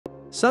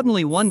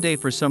Suddenly one day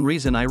for some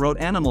reason I wrote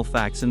animal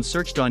facts and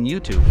searched on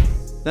YouTube.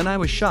 Then I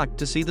was shocked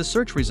to see the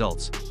search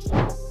results.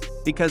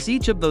 Because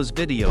each of those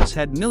videos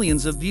had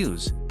millions of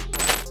views.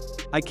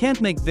 I can't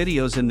make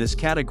videos in this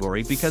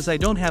category because I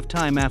don't have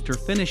time after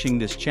finishing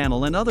this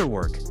channel and other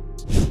work.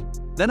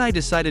 Then I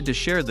decided to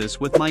share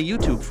this with my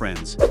YouTube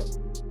friends.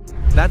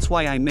 That's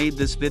why I made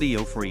this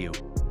video for you.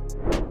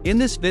 In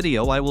this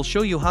video I will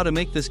show you how to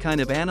make this kind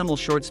of animal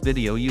shorts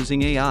video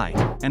using AI,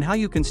 and how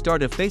you can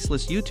start a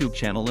faceless YouTube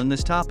channel in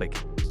this topic.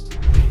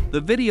 The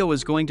video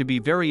is going to be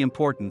very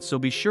important, so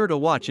be sure to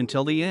watch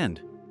until the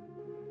end.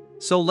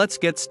 So let's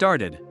get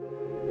started.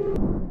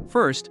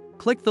 First,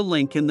 click the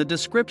link in the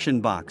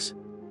description box.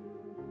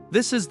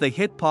 This is the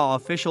Hitpaw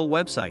official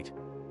website.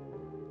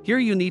 Here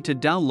you need to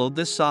download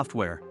this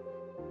software.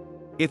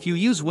 If you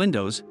use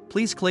Windows,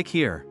 please click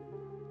here.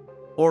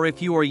 Or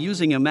if you are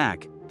using a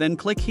Mac, then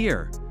click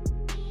here.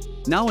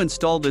 Now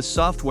install this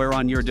software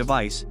on your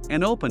device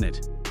and open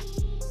it.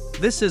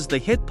 This is the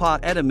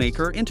Hitpaw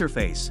Edimakor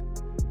interface.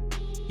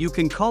 You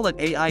can call it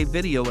AI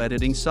video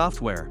editing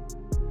software.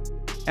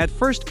 At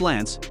first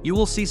glance, you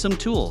will see some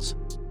tools.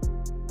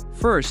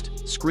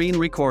 First, screen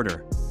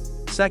recorder.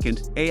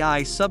 Second,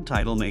 AI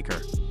subtitle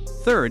maker.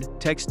 Third,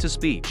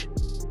 text-to-speech.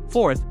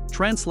 Fourth,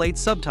 translate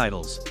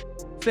subtitles.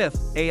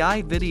 Fifth,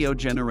 AI video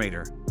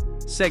generator.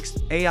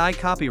 Sixth, AI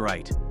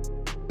copyright.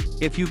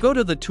 If you go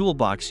to the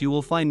toolbox you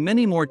will find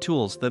many more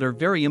tools that are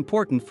very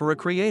important for a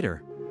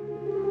creator.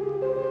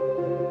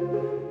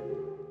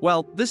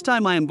 Well, this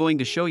time I am going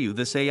to show you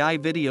this AI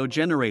video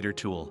generator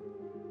tool.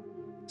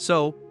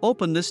 So,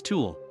 open this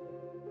tool.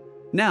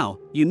 Now,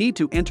 you need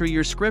to enter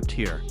your script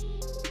here.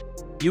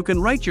 You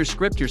can write your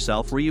script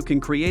yourself, or you can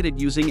create it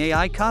using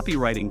AI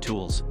copywriting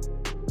tools.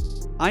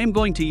 I am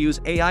going to use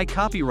AI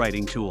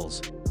copywriting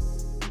tools.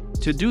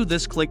 To do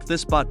this, click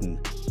this button.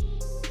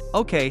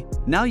 Okay,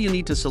 now you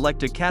need to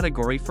select a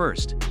category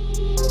first.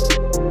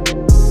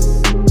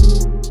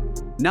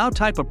 Now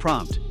type a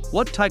prompt,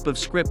 what type of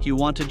script you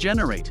want to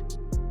generate.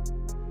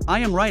 I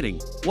am writing,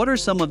 what are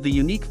some of the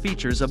unique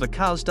features of a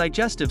cow's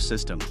digestive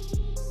system?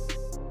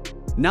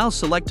 Now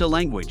select a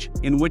language,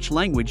 in which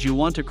language you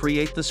want to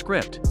create the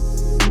script.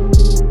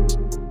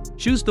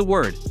 Choose the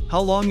word, how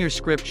long your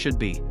script should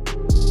be.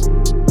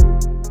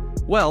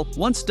 Well,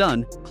 once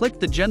done, click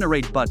the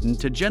Generate button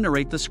to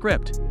generate the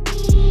script.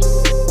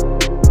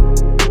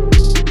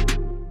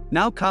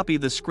 Now copy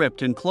the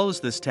script and close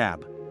this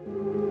tab.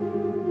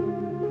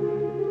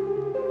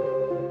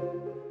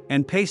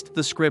 And paste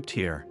the script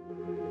here.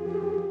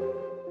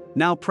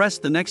 Now press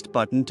the next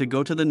button to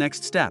go to the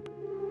next step.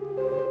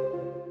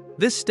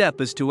 This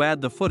step is to add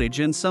the footage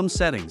and some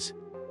settings.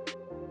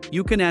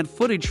 You can add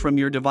footage from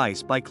your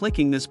device by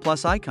clicking this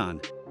plus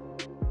icon.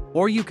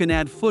 Or you can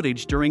add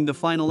footage during the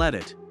final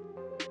edit.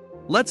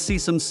 Let's see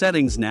some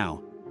settings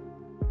now.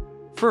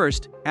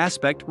 First,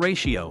 aspect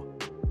ratio.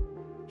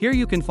 Here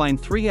you can find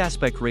 3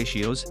 aspect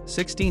ratios,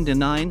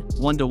 16:9,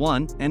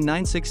 1:1, and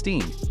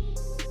 9:16.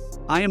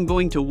 I am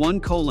going to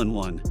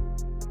 1:1.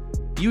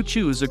 You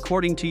choose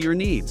according to your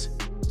needs.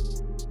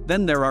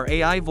 Then there are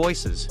AI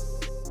voices.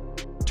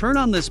 Turn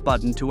on this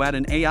button to add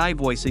an AI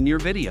voice in your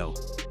video.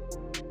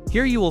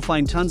 Here you will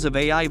find tons of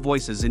AI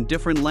voices in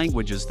different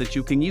languages that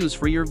you can use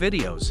for your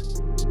videos.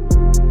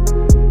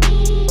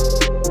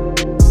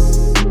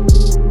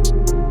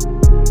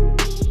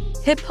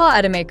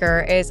 Hitpaw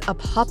Edimakor is a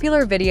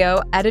popular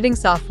video editing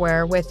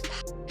software with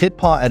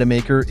Hitpaw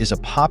Edimakor is a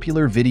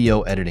popular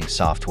video editing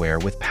software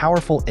with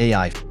powerful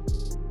AI.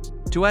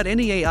 To add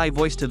any AI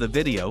voice to the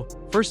video,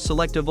 first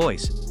select a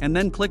voice, and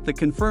then click the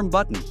Confirm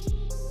button.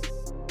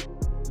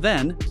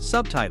 Then,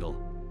 Subtitle.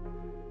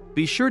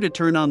 Be sure to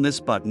turn on this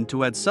button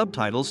to add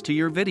subtitles to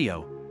your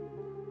video.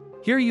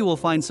 Here you will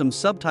find some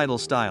subtitle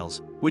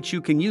styles, which you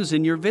can use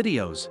in your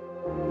videos.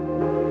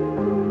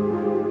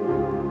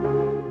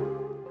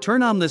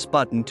 Turn on this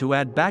button to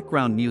add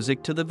background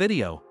music to the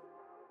video.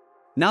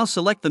 Now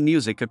select the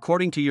music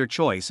according to your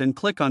choice and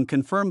click on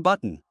Confirm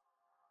button.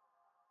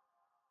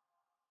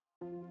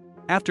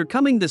 After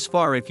coming this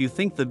far, if you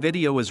think the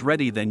video is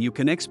ready, then you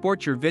can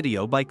export your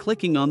video by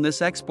clicking on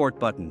this Export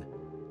button.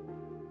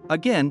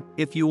 Again,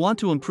 if you want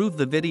to improve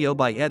the video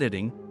by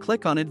editing,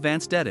 click on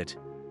Advanced Edit.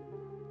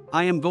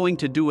 I am going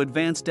to do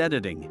Advanced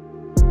Editing.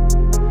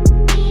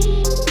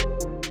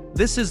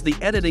 This is the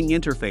editing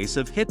interface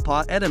of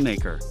Hitpaw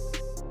Edimakor.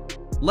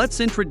 Let's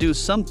introduce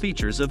some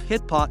features of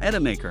Hitpaw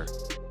Edimakor.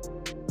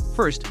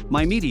 First,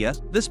 My Media.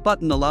 This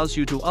button allows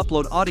you to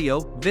upload audio,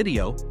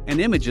 video, and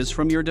images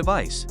from your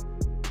device.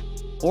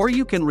 Or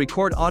you can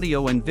record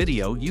audio and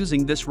video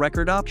using this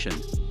record option.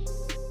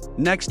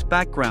 Next,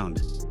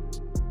 Background.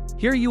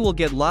 Here you will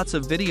get lots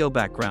of video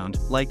background,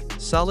 like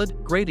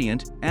solid,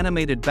 gradient,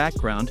 animated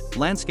background,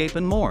 landscape,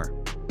 and more.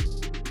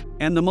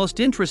 And the most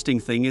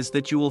interesting thing is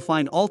that you will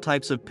find all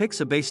types of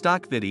Pixabay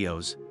stock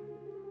videos.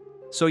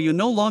 So you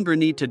no longer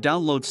need to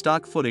download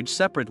stock footage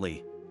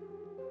separately.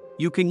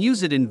 You can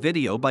use it in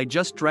video by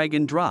just drag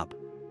and drop.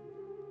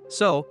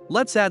 So,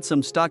 let's add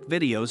some stock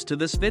videos to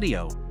this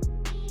video.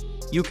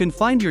 You can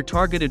find your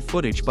targeted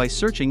footage by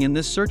searching in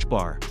this search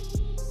bar.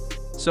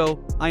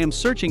 So, I am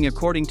searching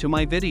according to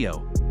my video.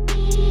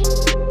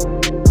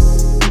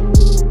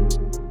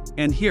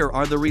 And here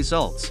are the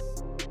results.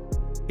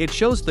 It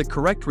shows the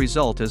correct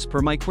result as per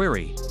my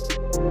query.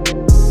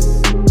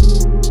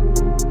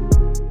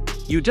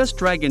 You just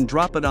drag and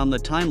drop it on the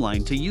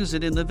timeline to use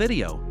it in the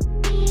video.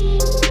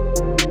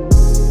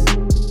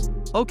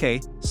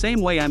 Okay,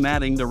 same way I'm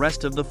adding the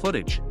rest of the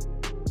footage.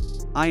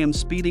 I am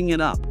speeding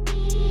it up.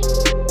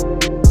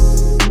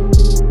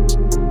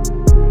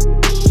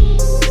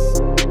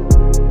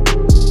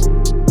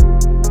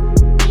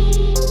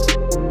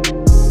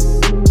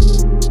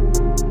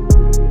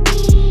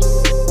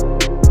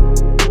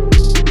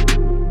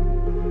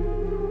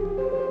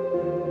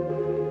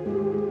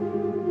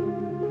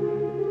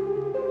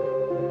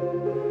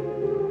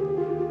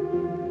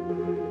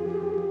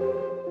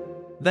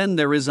 Then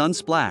there is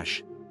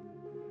Unsplash.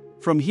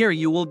 From here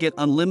you will get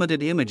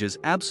unlimited images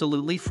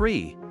absolutely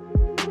free.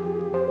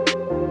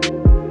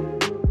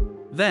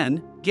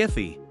 Then,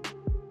 Giphy.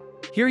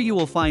 Here you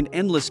will find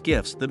endless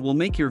GIFs that will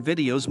make your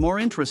videos more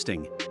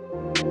interesting.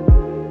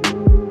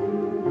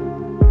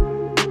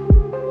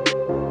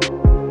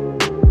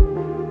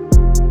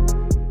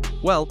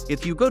 Well,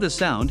 if you go to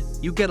sound,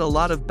 you get a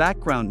lot of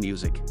background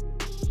music.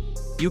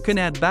 You can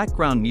add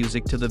background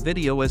music to the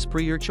video as per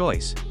your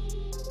choice.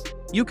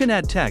 You can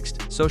add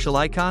text, social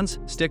icons,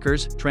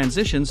 stickers,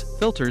 transitions,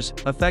 filters,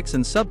 effects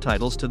and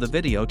subtitles to the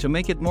video to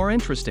make it more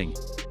interesting.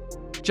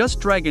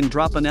 Just drag and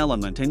drop an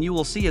element and you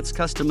will see its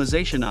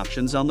customization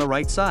options on the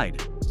right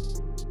side.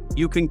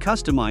 You can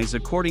customize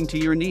according to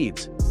your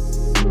needs.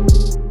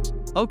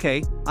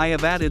 Okay, I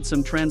have added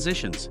some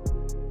transitions.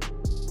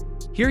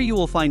 Here you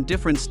will find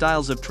different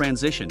styles of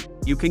transition.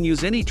 You can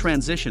use any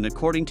transition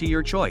according to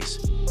your choice.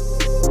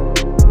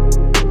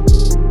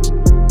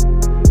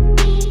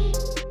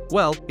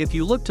 Well, if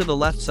you look to the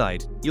left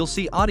side, you'll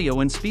see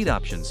audio and speed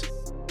options.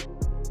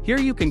 Here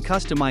you can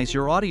customize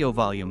your audio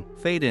volume,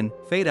 fade in,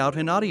 fade out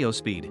and audio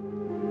speed.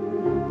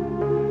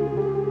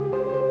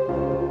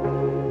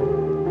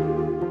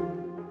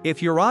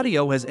 If your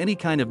audio has any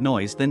kind of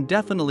noise, then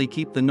definitely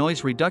keep the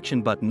noise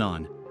reduction button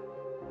on.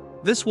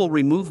 This will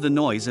remove the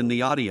noise in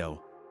the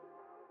audio.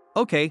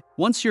 Okay,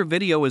 once your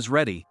video is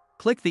ready,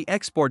 click the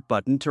export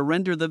button to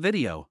render the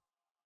video.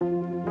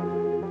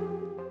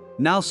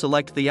 Now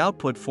select the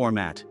output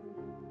format.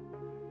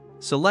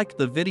 Select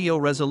the video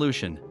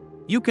resolution.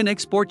 You can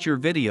export your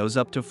videos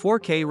up to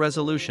 4K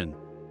resolution.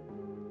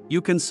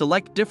 You can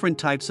select different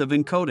types of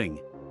encoding.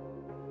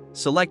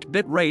 Select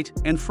bit rate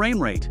and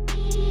frame rate.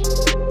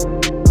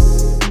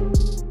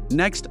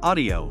 Next,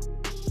 audio.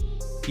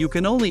 You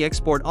can only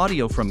export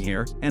audio from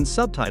here and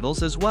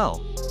subtitles as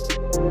well.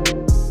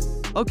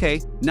 Okay,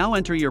 now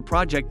enter your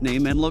project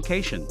name and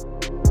location.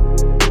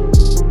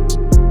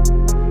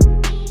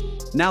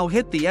 Now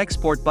hit the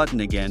export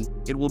button again,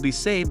 it will be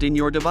saved in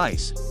your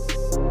device.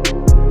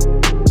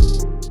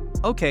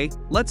 Okay,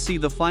 let's see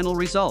the final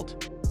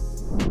result.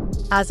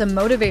 As a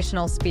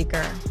motivational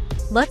speaker,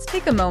 let's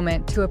take a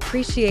moment to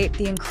appreciate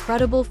the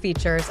incredible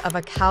features of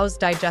a cow's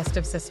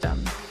digestive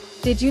system.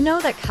 Did you know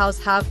that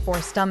cows have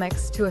 4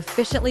 stomachs to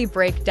efficiently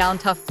break down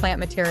tough plant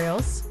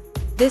materials?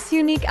 This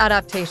unique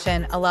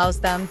adaptation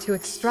allows them to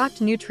extract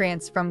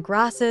nutrients from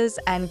grasses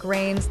and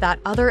grains that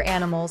other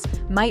animals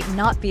might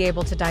not be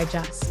able to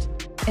digest.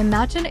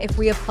 Imagine if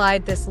we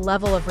applied this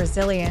level of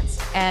resilience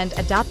and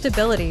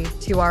adaptability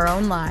to our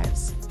own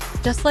lives.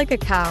 Just like a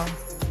cow,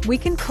 we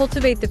can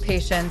cultivate the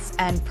patience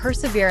and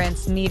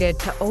perseverance needed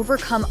to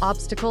overcome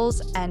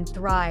obstacles and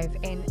thrive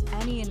in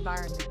any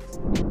environment.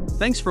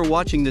 Thanks for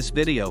watching this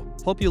video.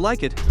 Hope you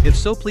like it. If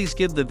so, please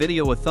give the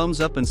video a thumbs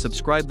up and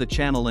subscribe the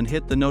channel and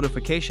hit the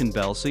notification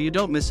bell so you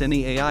don't miss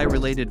any AI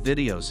related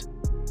videos.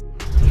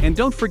 And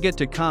don't forget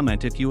to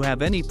comment if you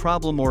have any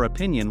problem or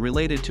opinion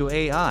related to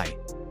AI.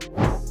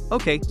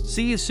 Okay,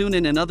 see you soon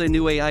in another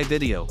new AI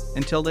video.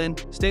 Until then,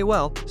 stay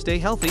well, stay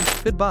healthy,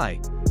 goodbye.